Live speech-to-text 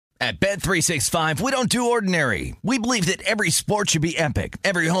At Bet365, we don't do ordinary. We believe that every sport should be epic.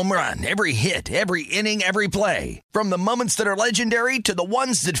 Every home run, every hit, every inning, every play. From the moments that are legendary to the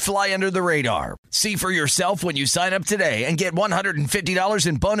ones that fly under the radar. See for yourself when you sign up today and get $150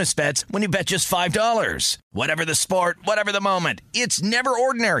 in bonus bets when you bet just $5. Whatever the sport, whatever the moment, it's never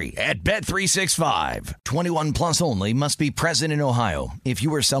ordinary at Bet365. 21 plus only. Must be present in Ohio. If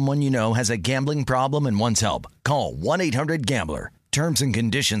you or someone you know has a gambling problem and wants help, call 1-800-GAMBLER. Terms and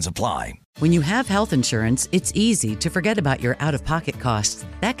conditions apply. When you have health insurance, it's easy to forget about your out-of-pocket costs.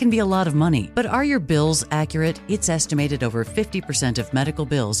 That can be a lot of money. But are your bills accurate? It's estimated over 50% of medical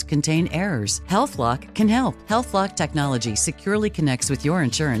bills contain errors. HealthLock can help. HealthLock technology securely connects with your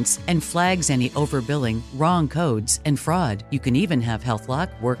insurance and flags any overbilling, wrong codes, and fraud. You can even have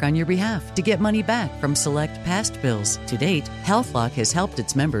HealthLock work on your behalf to get money back from select past bills. To date, HealthLock has helped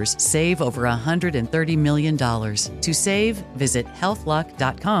its members save over $130 million. To save, visit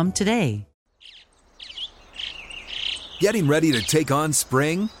healthlock.com today. Getting ready to take on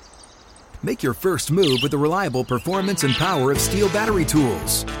spring? Make your first move with the reliable performance and power of Steel battery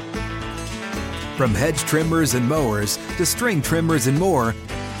tools. From hedge trimmers and mowers to string trimmers and more,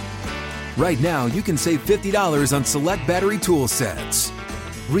 right now you can save $50 on select battery tool sets.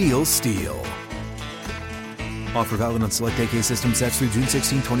 Real Steel. Offer valid on select AK system sets through June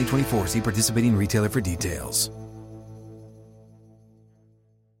 16, 2024. See participating retailer for details.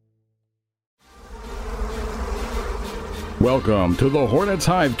 Welcome to the Hornets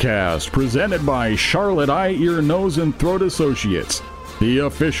Hivecast, presented by Charlotte Eye, Ear, Nose, and Throat Associates, the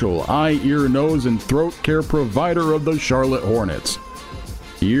official eye, ear, nose, and throat care provider of the Charlotte Hornets.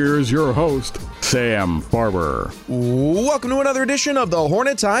 Here's your host, Sam Farber. Welcome to another edition of the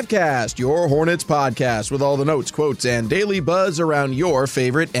Hornets Hivecast, your Hornets podcast with all the notes, quotes, and daily buzz around your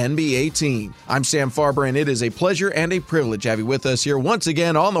favorite NBA team. I'm Sam Farber, and it is a pleasure and a privilege to have you with us here once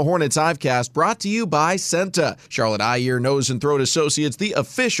again on the Hornets Hivecast, brought to you by CENTA, Charlotte Eye, Ear, Nose, and Throat Associates, the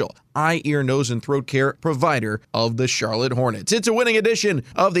official eye, ear, nose, and throat care provider of the Charlotte Hornets. It's a winning edition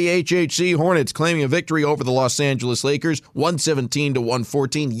of the HHC Hornets, claiming a victory over the Los Angeles Lakers,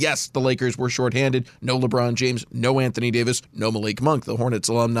 117-114. Yes, the Lakers were shorthanded. No LeBron James, no Anthony Davis, no Malik Monk, the Hornets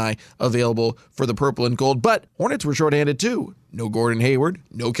alumni available for the purple and gold. But Hornets were shorthanded too. No Gordon Hayward,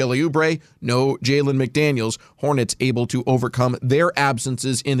 no Kelly Oubre, no Jalen McDaniels. Hornets able to overcome their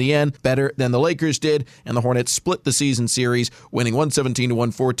absences in the end better than the Lakers did, and the Hornets split the season series, winning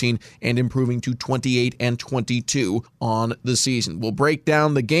 117-114 and improving to 28-22 on the season. We'll break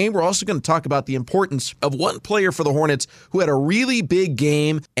down the game. We're also going to talk about the importance of one player for the Hornets who had a really big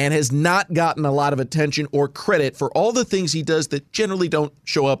game and has not gotten a lot of attention or credit for all the things he does that generally don't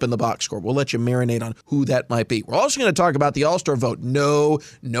show up in the box score. We'll let you marinate on who that might be. We're also going to talk about the All-Star vote. No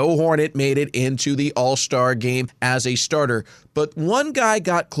Hornet made it into the All-Star game as a starter, but one guy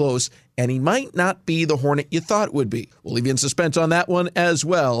got close, and he might not be the Hornet you thought it would be. We'll leave you in suspense on that one as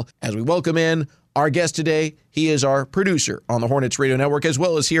well as we welcome in our guest today. He is our producer on the Hornets Radio Network, as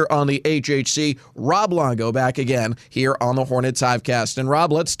well as here on the HHC. Rob Longo back again here on the Hornets Hivecast. And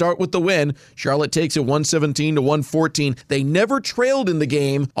Rob, let's start with the win. Charlotte takes it 117-114. They never trailed in the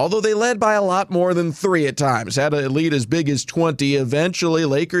game, although they led by a lot more than 3 at times. Had a lead as big as 20. Eventually,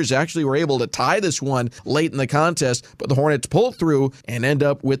 Lakers actually were able to tie this one late in the contest, but the Hornets pulled through and end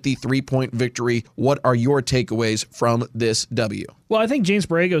up with the 3-point victory. What are your takeaways from this W? Well, I think James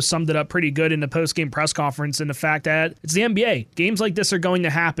Borrego summed it up pretty good in the post-game press conference, and the fact that it's the NBA. Games like this are going to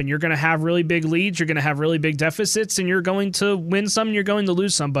happen. You're going to have really big leads, you're going to have really big deficits, and you're going to win some and you're going to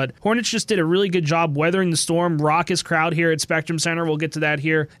lose some. But Hornets just did a really good job weathering the storm. Raucous crowd here at Spectrum Center. We'll get to that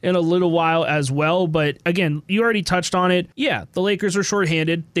here in a little while as well. But again, you already touched on it. Yeah, the Lakers were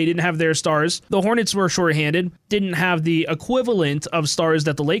shorthanded. They didn't have their stars. The Hornets were shorthanded. Didn't have the equivalent of stars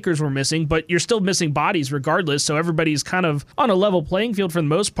that the Lakers were missing, but you're still missing bodies regardless. So everybody's kind of on a level playing field for the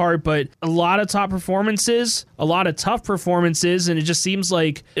most part, but a lot of top performances, a lot of tough performances, and it just seems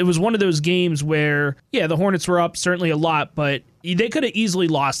like it was one of those games where, yeah, the Hornets were up certainly a lot, but they could have easily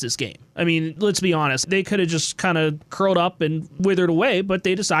lost this game. I mean, let's be honest. They could have just kind of curled up and withered away, but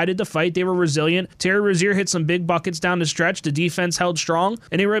they decided to fight. They were resilient. Terry Rozier hit some big buckets down the stretch. The defense held strong,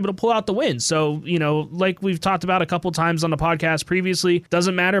 and they were able to pull out the win. So, you know, like we've talked about a couple times on the podcast previously,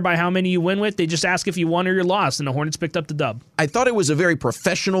 doesn't matter by how many you win with. They just ask if you won or you lost, and the Hornets picked up the dub. I thought it was a very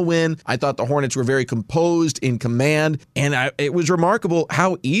professional win. I thought the Hornets were very composed, in command, and it was remarkable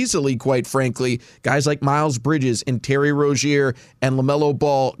how easily, quite frankly, guys like Miles Bridges and Terry Rozier Butler and LaMelo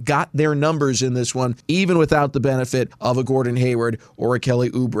Ball got their numbers in this one, even without the benefit of a Gordon Hayward or a Kelly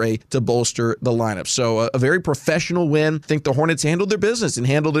Oubre to bolster the lineup. So a very professional win. I think the Hornets handled their business and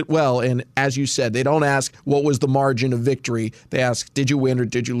handled it well. And as you said, they don't ask what was the margin of victory. They ask, did you win or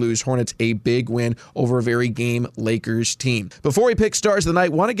did you lose? Hornets, a big win over a very game Lakers team. Before we pick stars of the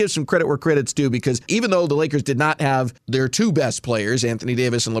night, want to give some credit where credit's due, because even though the Lakers did not have their two best players, Anthony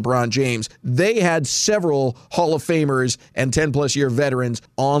Davis and LeBron James, they had several Hall of Famers and 10-plus year veterans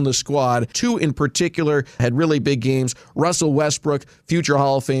on the squad. Two in particular had really big games. Russell Westbrook, future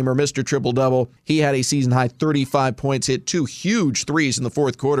Hall of Famer, Mr. Triple-Double. He had a season-high 35 points, hit two huge threes in the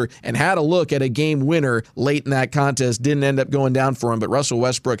fourth quarter, and had a look at a game winner late in that contest. Didn't end up going down for him, but Russell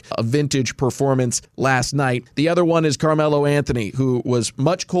Westbrook, a vintage performance last night. The other one is Carmelo Anthony, who was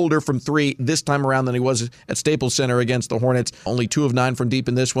much colder from three this time around than he was at Staples Center against the Hornets. Only 2 of 9 from deep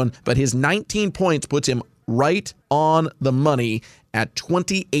in this one, but his 19 points puts him right on the money at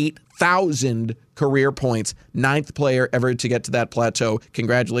 28,000 career points. 9th player ever to get to that plateau.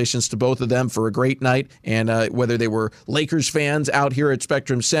 Congratulations to both of them for a great night. And whether they were Lakers fans out here at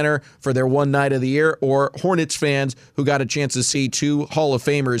Spectrum Center for their one night of the year, or Hornets fans who got a chance to see 2 Hall of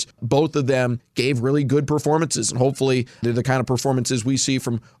Famers, both of them gave really good performances. And hopefully they're the kind of performances we see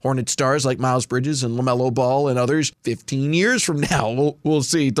from Hornet stars like Miles Bridges and LaMelo Ball and others 15 years from now. We'll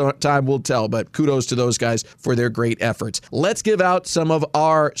see. Time will tell. But kudos to those guys for their great efforts. Let's give out some of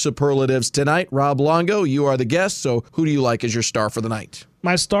our superlatives tonight. Rob Longo, you are the guest, so who do you like as your star for the night?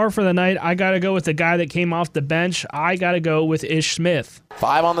 My star for the night, I got to go with the guy that came off the bench. I got to go with Ish Smith.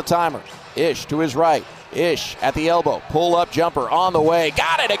 5 on the timer. Ish to his right. Ish at the elbow. Pull-up jumper on the way.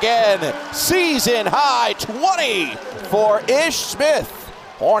 Got it again. Season high 20 for Ish Smith.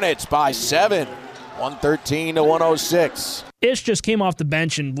 Hornets by 7. 113 to 106. Ish just came off the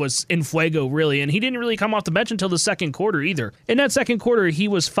bench and was in fuego, really, and he didn't really come off the bench until the second quarter either. In that second quarter, he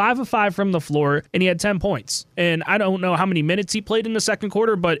was 5 of 5 from the floor, and he had 10 points. And I don't know how many minutes he played in the second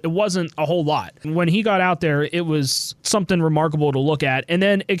quarter, but it wasn't a whole lot. When he got out there, it was something remarkable to look at, and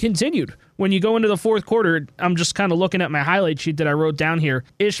then it continued. When you go into the fourth quarter, I'm just kind of looking at my highlight sheet that I wrote down here.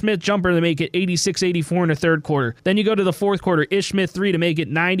 Ish Smith jumper to make it 86-84 in the third quarter. Then you go to the fourth quarter, Ish Smith 3 to make it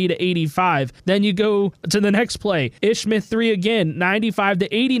 90-85. Then you go to the next play, Ish Smith 3 again,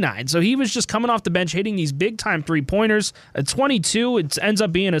 95-89. So he was just coming off the bench hitting these big-time three-pointers. At 22, it ends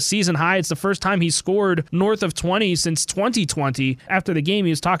up being a season high. It's the first time he scored north of 20 since 2020. After the game,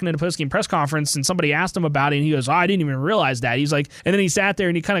 he was talking at a post-game press conference, and somebody asked him about it, and he goes, I didn't even realize that. He's like, and then he sat there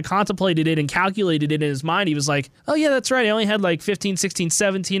and he kind of contemplated it and calculated it in his mind. He was like, oh yeah, that's right. I only had like 15, 16,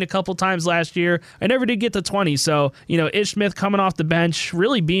 17 a couple times last year. I never did get to 20. So, Ish Smith coming off the bench,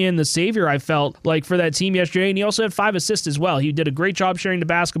 really being the savior, I felt like, for that team yesterday. And he also had 5 assists as well. He did a great job sharing the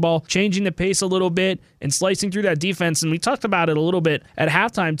basketball, changing the pace a little bit, and slicing through that defense. And we talked about it a little bit at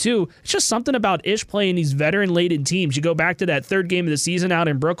halftime too. It's just something about Ish playing these veteran-laden teams. You go back to that third game of the season out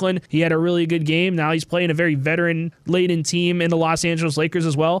in Brooklyn. He had a really good game. Now he's playing a very veteran-laden team in the Los Angeles Lakers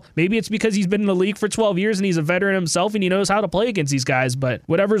as well. Maybe it's because he's been in the league for 12 years and he's a veteran himself and he knows how to play against these guys. But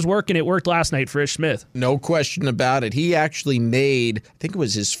whatever's working, it worked last night for Ish Smith. No question about it. He actually made, I think it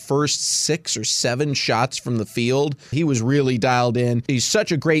was his first 6 or 7 shots from the field. He was really dialed in. He's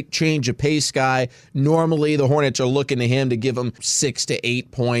such a great change of pace guy. Normally, the Hornets are looking to him to give them 6 to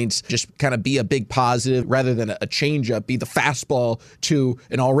 8 points, just kind of be a big positive rather than a changeup, be the fastball to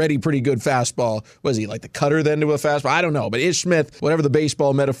an already pretty good fastball. Was he like the cutter then to a fastball? I don't know. But Ish Smith, whatever the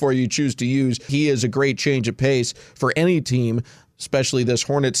baseball metaphor you choose to use, he is a great change of pace for any team, especially this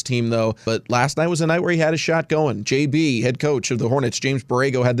Hornets team, though. But last night was a night where he had a shot going. JB, head coach of the Hornets, James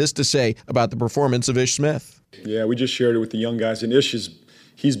Borrego, had this to say about the performance of Ish Smith. Yeah, we just shared it with the young guys, and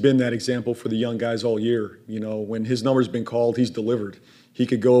he's been that example for the young guys all year. When his number's been called, he's delivered. He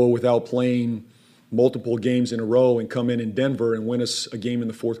could go without playing multiple games in a row and come in Denver and win us a game in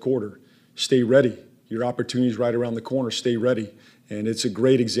the fourth quarter. Stay ready. Your opportunity's right around the corner. Stay ready. And it's a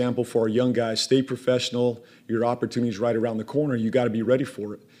great example for our young guys. Stay professional. Your opportunity's right around the corner. You got to be ready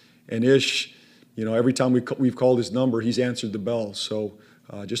for it. And Ish, every time we've called his number, he's answered the bell. So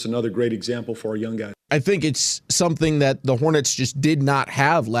just another great example for our young guys. I think it's something that the Hornets just did not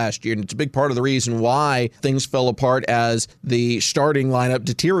have last year, and it's a big part of the reason why things fell apart as the starting lineup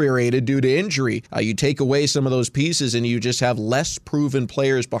deteriorated due to injury. You take away some of those pieces and you just have less proven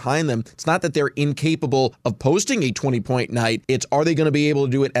players behind them. It's not that they're incapable of posting a 20-point night. It's, are they going to be able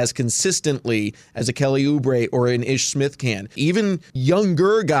to do it as consistently as a Kelly Oubre or an Ish Smith can? Even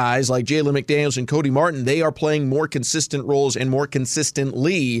younger guys like Jalen McDaniels and Cody Martin, they are playing more consistent roles and more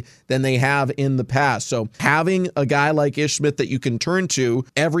consistently than they have in the past. past. So having a guy like Ish Smith that you can turn to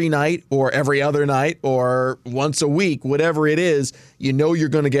every night or every other night or once a week, whatever it is, you know you're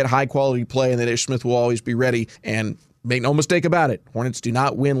going to get high quality play and that Ish Smith will always be ready. And make no mistake about it, Hornets do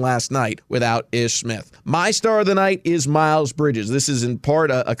not win last night without Ish Smith. My star of the night is Miles Bridges. This is in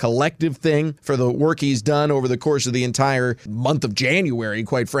part a collective thing for the work he's done over the course of the entire month of January,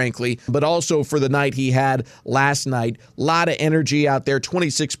 quite frankly, but also for the night he had last night. A lot of energy out there,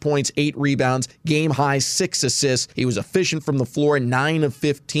 26 points, 8 rebounds, game high 6 assists. He was efficient from the floor, 9 of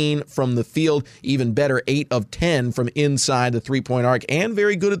 15 from the field, even better, 8 of 10 from inside the three-point arc, and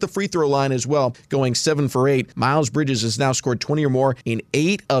very good at the free throw line as well, going 7 for 8. Miles Bridges has now scored 20 or more in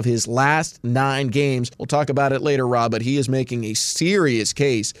 8 of his last 9 games. We'll talk about it later, Rob, but he is making a serious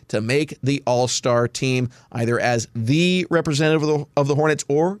case to make the All-Star team, either as the representative of the Hornets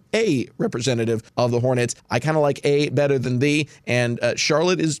or a representative of the Hornets. I kind of like A better than the, and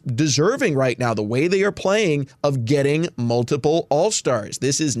Charlotte is deserving right now, the way they are playing, of getting multiple All-Stars.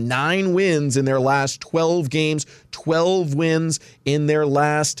 This is 9 wins in their last 12 games, 12 wins in their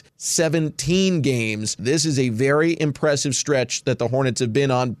last 17 games. This is a very impressive stretch that the Hornets have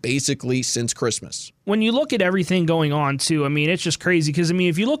been on basically since Christmas. When you look at everything going on, too, I mean, it's just crazy because, I mean,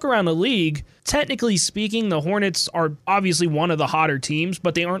 if you look around the league, technically speaking, the Hornets are obviously one of the hotter teams,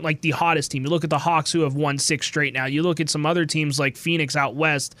 but they aren't like the hottest team. You look at the Hawks, who have won 6 straight now. You look at some other teams like Phoenix out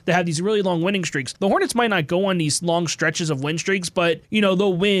west that have these really long winning streaks. The Hornets might not go on these long stretches of win streaks, but, you know,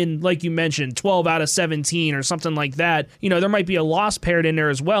 they'll win, like you mentioned, 12 out of 17 or something like that. You know, there might be a loss paired in there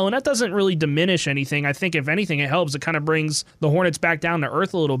as well, and that doesn't really diminish anything. I think if anything, it helps. It kind of brings the Hornets back down to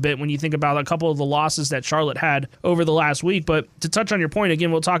earth a little bit when you think about a couple of the losses that Charlotte had over the last week. But to touch on your point,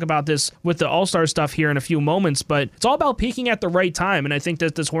 again, we'll talk about this with the All-Star stuff here in a few moments, but it's all about peaking at the right time, and I think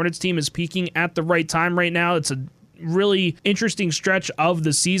that this Hornets team is peaking at the right time right now. It's a really interesting stretch of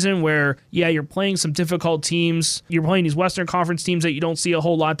the season where, yeah, you're playing some difficult teams. You're playing these Western Conference teams that you don't see a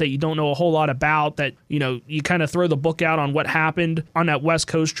whole lot, that you don't know a whole lot about, that, you know, you kind of throw the book out on what happened on that West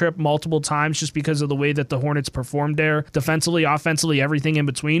Coast trip multiple times just because of the way that the Hornets performed there, defensively, offensively, everything in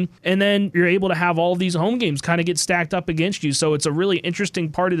between. And then you're able to have all of these home games kind of get stacked up against you. So it's a really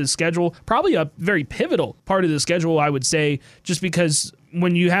interesting part of the schedule, probably a very pivotal part of the schedule, I would say, just because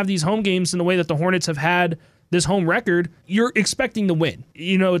when you have these home games in the way that the Hornets have had this home record, you're expecting to win.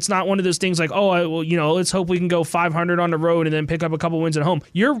 You know, it's not one of those things like, well, you know, let's hope we can go 500 on the road and then pick up a couple wins at home.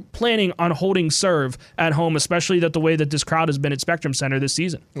 You're planning on holding serve at home, especially that the way that this crowd has been at Spectrum Center this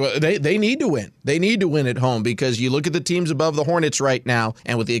season. Well, they need to win. They need to win at home because you look at the teams above the Hornets right now,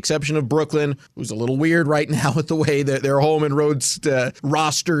 and with the exception of Brooklyn, who's a little weird right now with the way that their home and road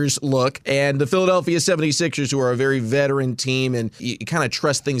rosters look, and the Philadelphia 76ers, who are a very veteran team, and you kind of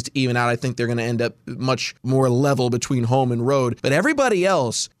trust things to even out. I think they're going to end up much more level between home and road. But everybody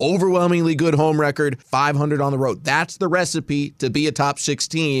else, overwhelmingly good home record, 500 on the road. That's the recipe to be a top 6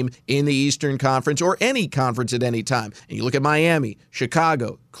 team in the Eastern Conference or any conference at any time. And you look at Miami,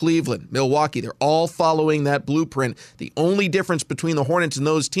 Chicago, Cleveland, Milwaukee, they're all following that blueprint. The only difference between the Hornets and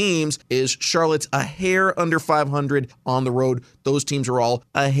those teams is Charlotte's a hair under 500 on the road. Those teams are all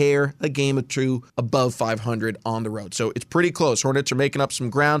a game or two above 500 on the road. So it's pretty close. Hornets are making up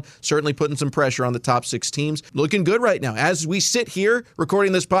some ground, certainly putting some pressure on the top 6 teams. Looking good right now. As we sit here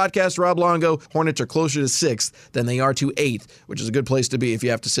recording this podcast, Rob Longo, Hornets are closer to 6th than they are to 8th, which is a good place to be if you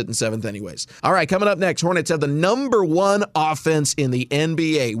have to sit in 7th anyways. All right, coming up next, Hornets have the number 1 offense in the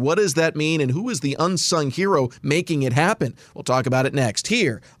NBA. What does that mean, and who is the unsung hero making it happen? We'll talk about it next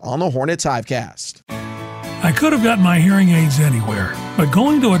here on the Hornets Hivecast. I could have gotten my hearing aids anywhere, but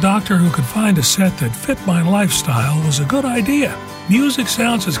going to a doctor who could find a set that fit my lifestyle was a good idea. Music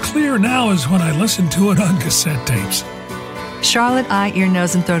sounds as clear now as when I listened to it on cassette tapes. Charlotte Eye, Ear,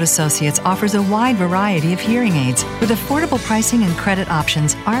 Nose, and Throat Associates offers a wide variety of hearing aids. With affordable pricing and credit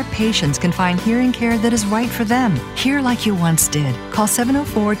options, our patients can find hearing care that is right for them. Hear like you once did. Call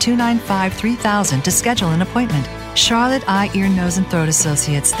 704-295-3000 to schedule an appointment. Charlotte Eye, Ear, Nose, and Throat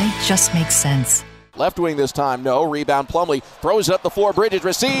Associates. They just make sense. Left wing this time, no. Rebound Plumlee. Throws it up the floor. Bridges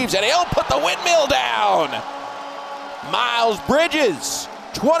receives, and he'll put the windmill down. Miles Bridges,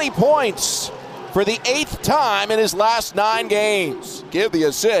 20 points for the 8th time in his last 9 games. Give the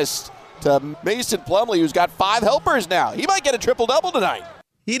assist to Mason Plumlee, who's got 5 helpers now. He might get a triple-double tonight.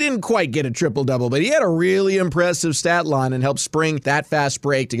 He didn't quite get a triple-double, but he had a really impressive stat line and helped spring that fast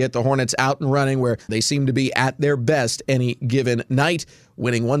break to get the Hornets out and running where they seem to be at their best any given night.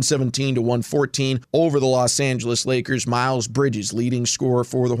 winning 117-114 over the Los Angeles Lakers. Miles Bridges, leading scorer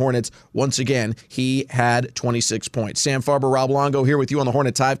for the Hornets. Once again, he had 26 points. Sam Farber, Rob Longo here with you on the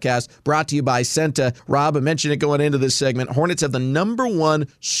Hornets Hivecast, brought to you by Senta. Rob, I mentioned it going into this segment. Hornets have the number one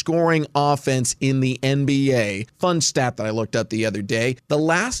scoring offense in the NBA. Fun stat that I looked up the other day. The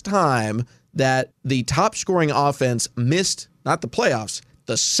last time that the top scoring offense missed, not the playoffs,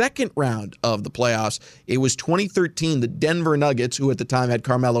 the second round of the playoffs, it was 2013. The Denver Nuggets, who at the time had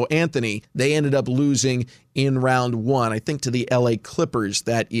Carmelo Anthony, they ended up losing in round one, I think, to the LA Clippers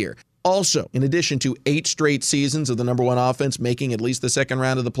that year. Also, in addition to 8 straight seasons of the number one offense making at least the second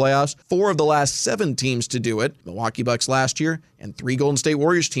round of the playoffs, 4 of the last 7 teams to do it, Milwaukee Bucks last year, and 3 Golden State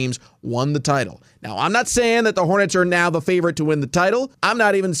Warriors teams won the title. Now, I'm not saying that the Hornets are now the favorite to win the title. I'm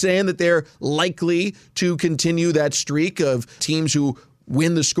not even saying that they're likely to continue that streak of teams who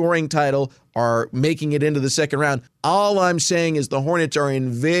win the scoring title are making it into the second round. All I'm saying is the Hornets are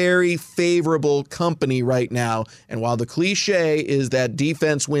in very favorable company right now. And while the cliche is that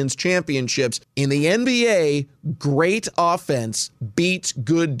defense wins championships, in the NBA, great offense beats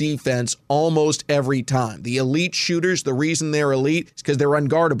good defense almost every time. The elite shooters, the reason they're elite is because they're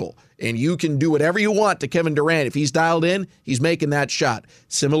unguardable. And you can do whatever you want to Kevin Durant. If he's dialed in, he's making that shot.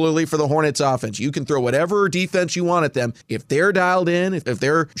 Similarly for the Hornets offense, you can throw whatever defense you want at them. If they're dialed in, if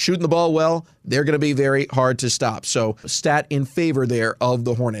they're shooting the ball well, they're going to be very hard to stop. So stat in favor there of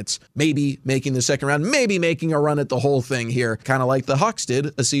the Hornets. Maybe making the second round, maybe making a run at the whole thing here, kind of like the Hawks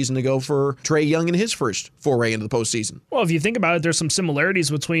did a season ago for Trae Young in his first foray into the postseason. Well, if you think about it, there's some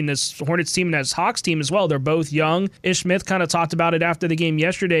similarities between this Hornets team and this Hawks team as well. They're both young. Ish Smith kind of talked about it after the game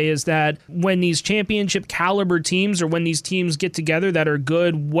yesterday, is that when these championship caliber teams or when these teams get together that are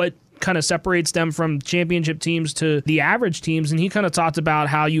good, what kind of separates them from championship teams to the average teams. And he kind of talked about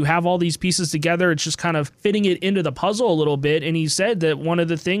how you have all these pieces together. It's just kind of fitting it into the puzzle a little bit. And he said that one of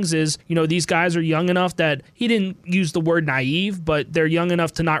the things is, these guys are young enough that he didn't use the word naive, but they're young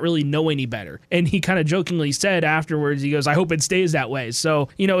enough to not really know any better. And he kind of jokingly said afterwards, he goes, I hope it stays that way. So,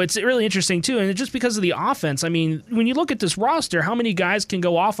 it's really interesting too. And just because of the offense, I mean, when you look at this roster, how many guys can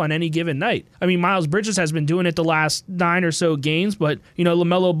go off on any given night? I mean, Miles Bridges has been doing it the last 9 or so games, but,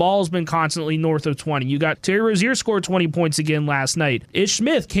 LaMelo Ball's been constantly north of 20. You got Terry Rozier scored 20 points again last night. Ish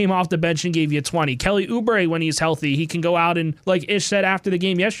Smith came off the bench and gave you 20. Kelly Oubre, when he's healthy, he can go out and, like Ish said after the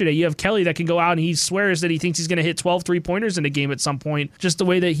game yesterday, you have Kelly that can go out and he swears that he thinks he's going to hit 12 3-pointers in a game at some point, just the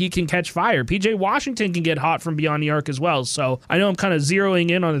way that he can catch fire. PJ Washington can get hot from beyond the arc as well. So I know I'm kind of zeroing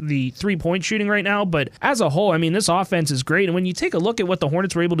in on the 3-point shooting right now, but as a whole, I mean, this offense is great. And when you take a look at what the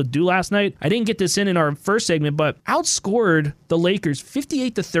Hornets were able to do last night, I didn't get this in our first segment, but outscored the Lakers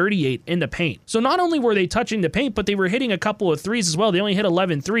 58-38 in the paint. So not only were they touching the paint, but they were hitting a couple of threes as well. They only hit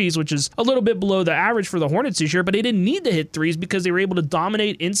 11 threes, which is a little bit below the average for the Hornets this year, but they didn't need to hit threes because they were able to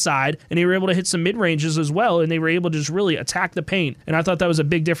dominate inside and they were able to hit some mid-ranges as well, and they were able to just really attack the paint. And I thought that was a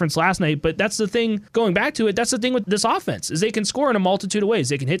big difference last night, but that's the thing, going back to it, that's the thing with this offense, is they can score in a multitude of ways.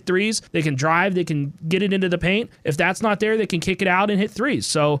 They can hit threes, they can drive, they can get it into the paint. If that's not there, they can kick it out and hit threes.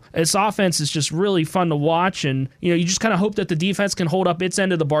 So this offense is just really fun to watch, and you just kind of hope that the defense can hold up its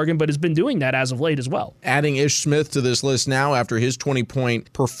end of the bargain, but has been doing that as of late as well. Adding Ish Smith to this list now after his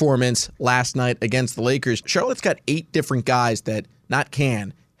 20-point performance last night against the Lakers. Charlotte's got 8 different guys that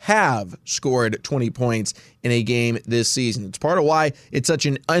have scored 20 points in a game this season. It's part of why it's such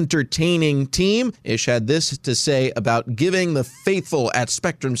an entertaining team. Ish had this to say about giving the faithful at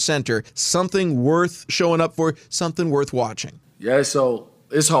Spectrum Center something worth showing up for, something worth watching. Yeah, so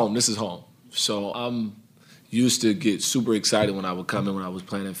it's home. This is home. So I'm used to get super excited when I would come in when I was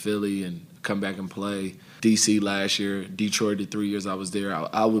playing in Philly and come back and play. DC last year, Detroit the 3 years I was there.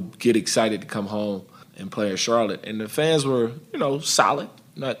 I would get excited to come home and play in Charlotte. And the fans were, solid.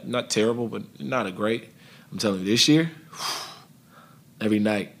 Not terrible, but not great. I'm telling you, this year, every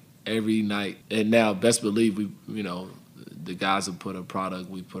night. And now, best believe the guys have put a product.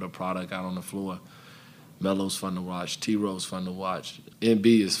 We put a product out on the floor. Melo's fun to watch. T-Rose's fun to watch. MB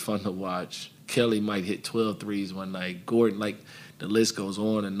is fun to watch. Kelly might hit 12 threes one night. Gordon, the list goes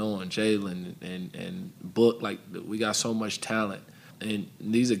on and on. Jalen and Book, we got so much talent. And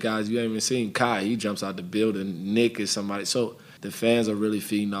these are guys you haven't even seen. Kai, he jumps out the building. Nick is somebody. So the fans are really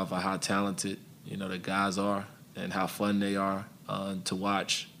feeding off of how talented, the guys are and how fun they are to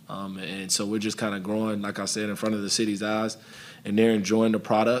watch. And so we're just kind of growing, like I said, in front of the city's eyes, and they're enjoying the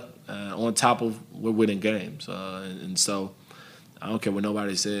product on top of we're winning games. And so I don't care what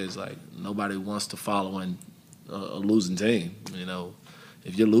nobody says. Nobody wants to follow in a losing team.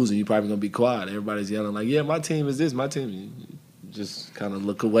 If you're losing, you're probably going to be quiet. Everybody's yelling yeah, my team is this, my team. Just kind of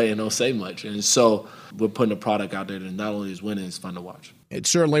look away and don't say much. And so we're putting a product out there that not only is winning, it's fun to watch. It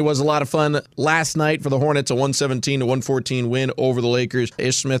certainly was a lot of fun last night for the Hornets, a 117-114 win over the Lakers.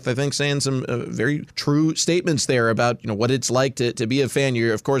 Ish Smith, I think, saying some very true statements there about what it's like to be a fan.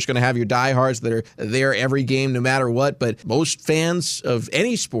 You're, of course, going to have your diehards that are there every game no matter what, but most fans of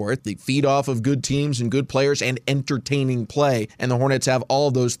any sport, they feed off of good teams and good players and entertaining play, and the Hornets have all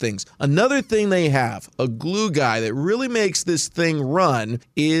of those things. Another thing they have, a glue guy that really makes this thing run,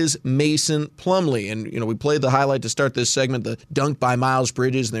 is Mason Plumlee. And, we played the highlight to start this segment, the dunk by Miles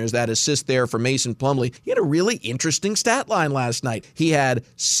Bridges, and there's that assist there for Mason Plumlee. He had a really interesting stat line last night. He had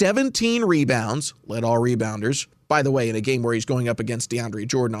 17 rebounds, led all rebounders. By the way, in a game where he's going up against DeAndre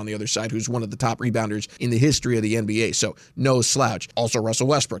Jordan on the other side, who's one of the top rebounders in the history of the NBA, so no slouch. Also Russell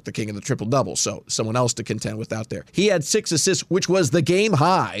Westbrook, the king of the triple-double, so someone else to contend with out there. He had 6 assists, which was the game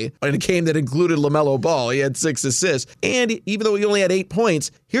high in a game that included LaMelo Ball. He had 6 assists, and even though he only had 8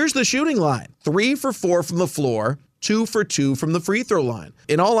 points, here's the shooting line. 3 for 4 from the floor, 2 for 2 from the free throw line.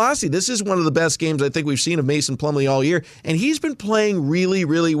 In all honesty, this is one of the best games I think we've seen of Mason Plumlee all year, and he's been playing really,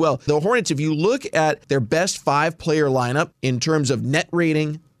 really well. The Hornets, if you look at their best 5-player lineup in terms of net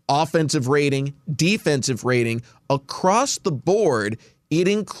rating, offensive rating, defensive rating, across the board, it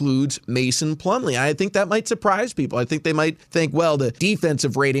includes Mason Plumlee. I think that might surprise people. I think they might think, well, the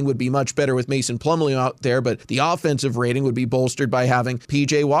defensive rating would be much better with Mason Plumlee out there, but the offensive rating would be bolstered by having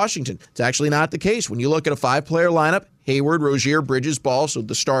P.J. Washington. It's actually not the case. When you look at a 5-player lineup, Hayward, Rozier, Bridges, Ball, so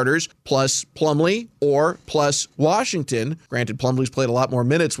the starters, plus Plumlee or plus Washington. Granted, Plumlee's played a lot more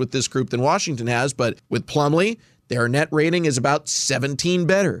minutes with this group than Washington has, but with Plumlee, their net rating is about 17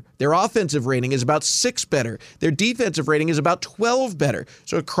 better. Their offensive rating is about 6 better. Their defensive rating is about 12 better.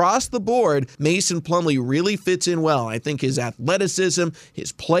 So across the board, Mason Plumlee really fits in well. I think his athleticism,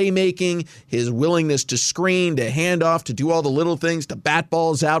 his playmaking, his willingness to screen, to hand off, to do all the little things, to bat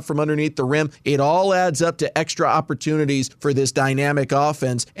balls out from underneath the rim, it all adds up to extra opportunities for this dynamic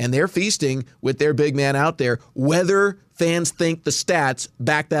offense, and they're feasting with their big man out there, whether fans think the stats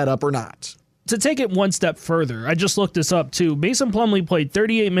back that up or not. To take it one step further, I just looked this up too. Mason Plumlee played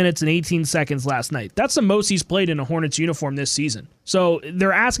 38 minutes and 18 seconds last night. That's the most he's played in a Hornets uniform this season. So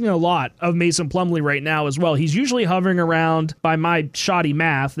they're asking a lot of Mason Plumlee right now as well. He's usually hovering around, by my shoddy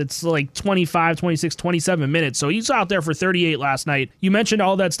math, it's like 25, 26, 27 minutes. So he's out there for 38 last night. You mentioned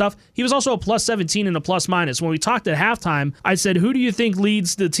all that stuff. He was also a plus 17 and a plus minus. When we talked at halftime, I said, who do you think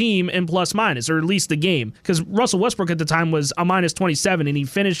leads the team in plus minus, or at least the game? Because Russell Westbrook at the time was a minus 27 and he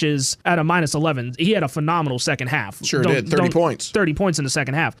finishes at a minus 11. He had a phenomenal second half. Sure did. 30 points. 30 points in the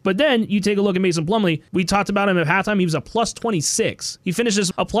second half. But then you take a look at Mason Plumlee. We talked about him at halftime. He was a plus 26. He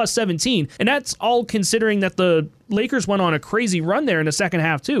finishes a plus 17. And that's all considering that the Lakers went on a crazy run there in the second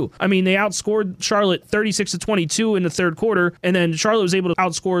half too. I mean, they outscored Charlotte 36-22 in the third quarter, and then Charlotte was able to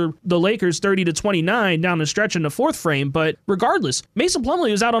outscore the Lakers 30-29 down the stretch in the fourth frame. But regardless, Mason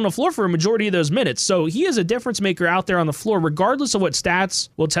Plumlee was out on the floor for a majority of those minutes. So he is a difference maker out there on the floor, regardless of what stats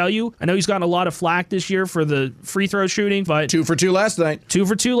will tell you. I know he's gotten a lot of flack this year for the free throw shooting, but 2 for 2 last night. 2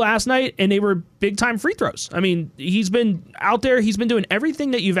 for 2 last night, and they were big time free throws. I mean, he's been out there. He's been doing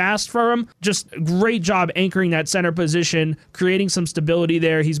everything that you've asked for him. Just great job anchoring that center position, creating some stability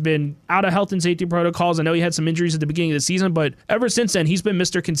there. He's been out of health and safety protocols. I know he had some injuries at the beginning of the season, but ever since then, he's been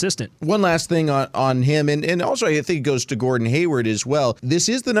Mr. Consistent. One last thing on him, and also I think it goes to Gordon Hayward as well. This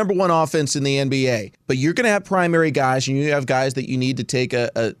is the number 1 offense in the NBA, but you're going to have primary guys, and you have guys that you need to take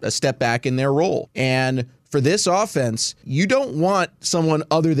a step back in their role. And for this offense, you don't want someone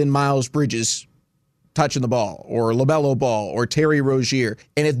other than Miles Bridges touching the ball, or LaMelo Ball, or Terry Rozier.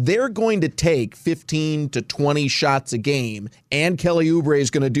 And if they're going to take 15 to 20 shots a game, and Kelly Oubre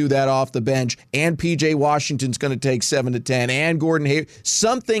is going to do that off the bench, and P.J. Washington's going to take 7 to 10, and Gordon Hayward,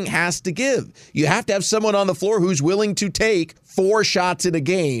 something has to give. You have to have someone on the floor who's willing to take 4 shots in a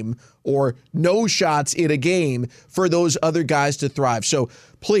game, or no shots in a game, for those other guys to thrive. So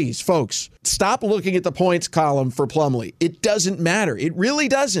please, folks, stop looking at the points column for Plumlee. It doesn't matter. It really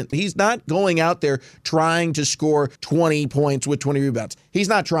doesn't. He's not going out there trying to score 20 points with 20 rebounds. He's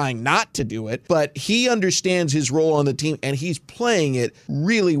not trying not to do it, but he understands his role on the team, and he's playing it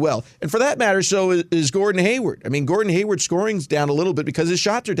really well. And for that matter, so is Gordon Hayward. I mean, Gordon Hayward's scoring's down a little bit because his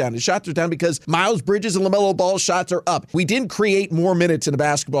shots are down. His shots are down because Miles Bridges and LaMelo Ball's shots are up. We didn't create more minutes in a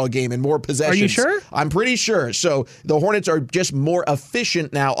basketball game and more possessions. Are you sure? I'm pretty sure. So the Hornets are just more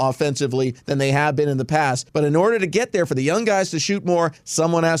efficient now offensively efficiently than they have been in the past. But in order to get there, for the young guys to shoot more,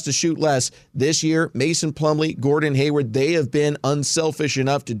 someone has to shoot less. This year, Mason Plumlee, Gordon Hayward, they have been unselfish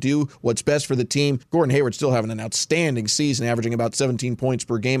enough to do what's best for the team. Gordon Hayward still having an outstanding season, averaging about 17 points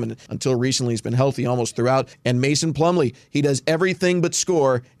per game, and until recently he's been healthy almost throughout. And Mason Plumlee, he does everything but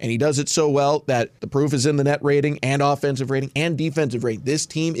score, and he does it so well that the proof is in the net rating and offensive rating and defensive rating. This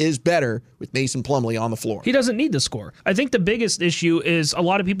team is better with Mason Plumlee on the floor. He doesn't need to score. I think the biggest issue is a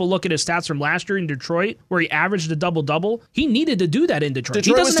lot of people look at his stats from last year in Detroit where he averaged a double-double. He needed to do that in Detroit.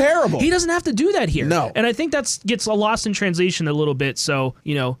 Detroit was terrible. He doesn't have to do that here. No. And I think that gets lost in translation a little bit. So,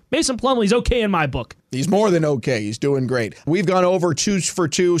 Mason Plumlee's okay in my book. He's more than okay. He's doing great. We've gone over 2 for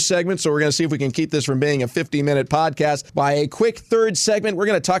 2 segments, so we're going to see if we can keep this from being a 50-minute podcast. By a quick third segment, we're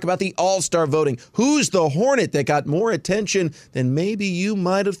going to talk about the All-Star voting. Who's the Hornet that got more attention than maybe you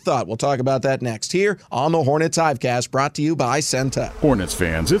might have thought? We'll talk about that next here on the Hornets Hivecast, brought to you by Centec. Hornets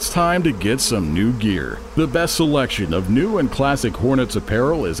fans, it's time to get some new gear. The best selection of new and classic Hornets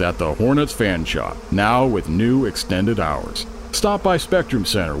apparel is at the Hornets Fan Shop, now with new extended hours. Stop by Spectrum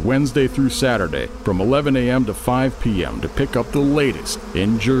Center Wednesday through Saturday from 11 a.m. to 5 p.m. to pick up the latest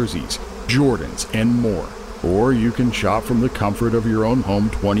in jerseys, Jordans, and more. Or you can shop from the comfort of your own home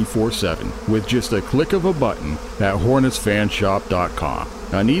 24/7 with just a click of a button at HornetsFanshop.com.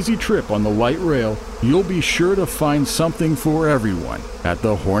 An easy trip on the light rail, you'll be sure to find something for everyone at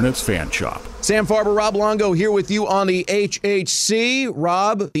the Hornets Fan Shop. Sam Farber, Rob Longo here with you on the HHC.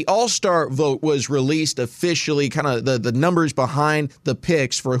 Rob, the All-Star vote was released officially, kind of the numbers behind the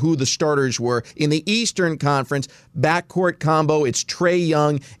picks for who the starters were. In the Eastern Conference, backcourt combo, it's Trae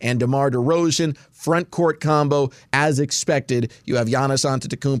Young and DeMar DeRozan. Front court combo, as expected, you have Giannis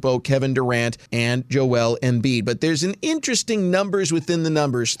Antetokounmpo, Kevin Durant, and Joel Embiid. But there's an interesting numbers within the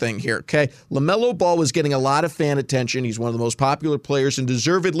numbers thing here, okay? LaMelo Ball was getting a lot of fan attention. He's one of the most popular players, and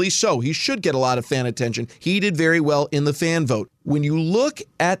deservedly so. He should get a lot of fan attention. He did very well in the fan vote. When you look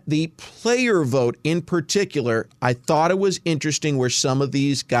at the player vote in particular, I thought it was interesting where some of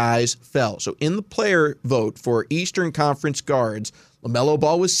these guys fell. So in the player vote for Eastern Conference guards, LaMelo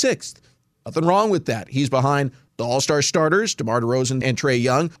Ball was 6th. Nothing wrong with that. He's behind the All-Star starters, DeMar DeRozan and Trae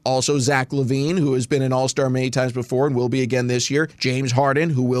Young. Also Zach LaVine, who has been an All-Star many times before and will be again this year. James Harden,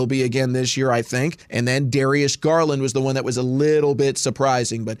 who will be again this year, I think. And then Darius Garland was the one that was a little bit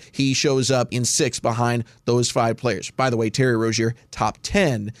surprising, but he shows up in 6th behind those 5 players. By the way, Terry Rozier, top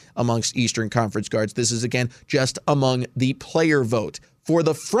 10 amongst Eastern Conference guards. This is, again, just among the player vote. For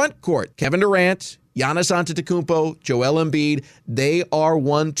the front court, Kevin Durant, Giannis Antetokounmpo, Joel Embiid, they are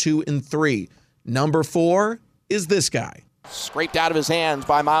 1, 2, and 3. Number 4 is this guy. Scraped out of his hands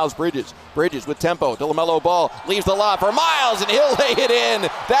by Miles Bridges. Bridges with tempo to LaMelo Ball. Leaves the lob for Miles, and he'll lay it in.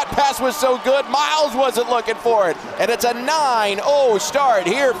 That pass was so good, Miles wasn't looking for it. And it's a 9-0 start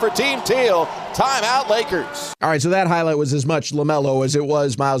here for Team Teal. Timeout, Lakers. All right, so that highlight was as much LaMelo as it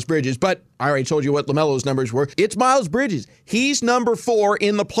was Miles Bridges. But I already told you what LaMelo's numbers were. It's Miles Bridges. He's number 4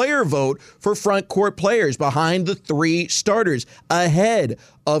 in the player vote for front court players behind the 3 starters, ahead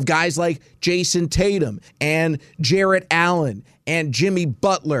of guys like Jason Tatum and Jarrett Allen and Jimmy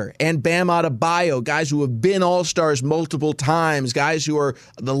Butler and Bam Adebayo, guys who have been All-Stars multiple times, guys who are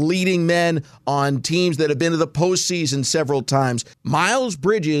the leading men on teams that have been to the postseason several times. Miles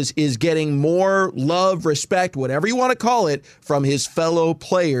Bridges is getting more love, respect, whatever you want to call it, from his fellow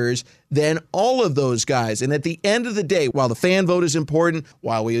players than all of those guys. And at the end of the day, while the fan vote is important,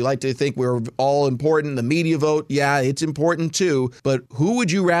 while we like to think we're all important, the media vote, yeah, it's important too, but who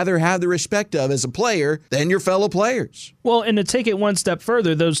would you rather have the respect of as a player than your fellow players? Well, and to take it one step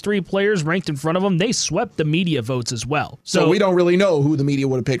further, those 3 players ranked in front of them, they swept the media votes as well. So we don't really know who the media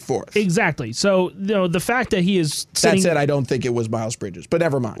would have picked fourth. Exactly. So, the fact that he is sitting... That said, I don't think it was Miles Bridges, but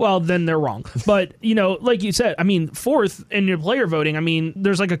never mind. Well, then they're wrong. But, like you said, fourth in your player voting,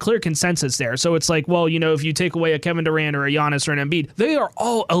 there's like a clear consensus there. So it's like, well, if you take away a Kevin Durant or a Giannis or an Embiid, they are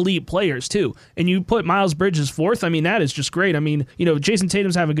all elite players too. And you put Miles Bridges 4th, that is just great. Jason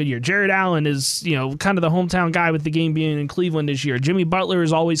Tatum's having a good year. Jarrett Allen is, kind of the hometown guy with the game being in Cleveland this year. Jimmy Butler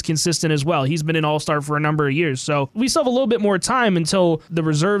is always consistent as well. He's been an All-Star for a number of years. So we still have a little bit more time until the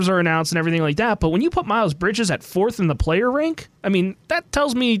reserves are announced and everything like that. But when you put Miles Bridges at 4th in the player rank, that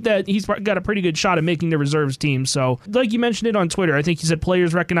tells me that he's got a pretty good shot at making the reserves team. So like you mentioned it on Twitter, I think he said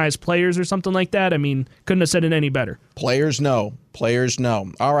players recognize players. players or something like that. I mean, couldn't have said it any better. Players know. Players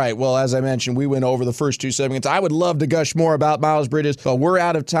know. All right, well, as I mentioned, we went over the first 2 segments. I would love to gush more about Miles Bridges, but we're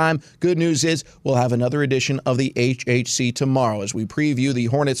out of time. Good news is we'll have another edition of the HHC tomorrow as we preview the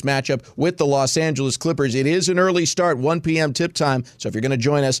Hornets matchup with the Los Angeles Clippers. It is an early start, 1 p.m. tip time, so if you're going to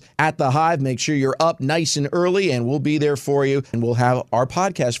join us at the Hive, make sure you're up nice and early, and we'll be there for you, and we'll have our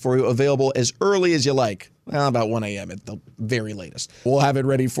podcast for you available as early as you like. Well, about 1 a.m. at the very latest. We'll have it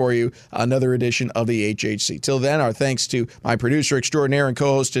ready for you, another edition of the HHC. Till then, our thanks to my producer extraordinaire and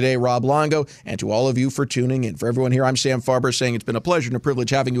co-host today, Rob Longo, and to all of you for tuning in. For everyone here, I'm Sam Farber saying it's been a pleasure and a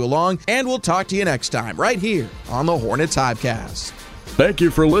privilege having you along, and we'll talk to you next time right here on the Hornets Hivecast. Thank you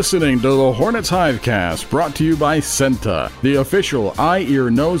for listening to the Hornets Hivecast, brought to you by Senta, the official eye,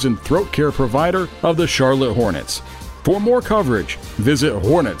 ear, nose, and throat care provider of the Charlotte Hornets. For more coverage, visit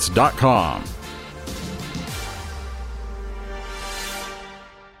hornets.com.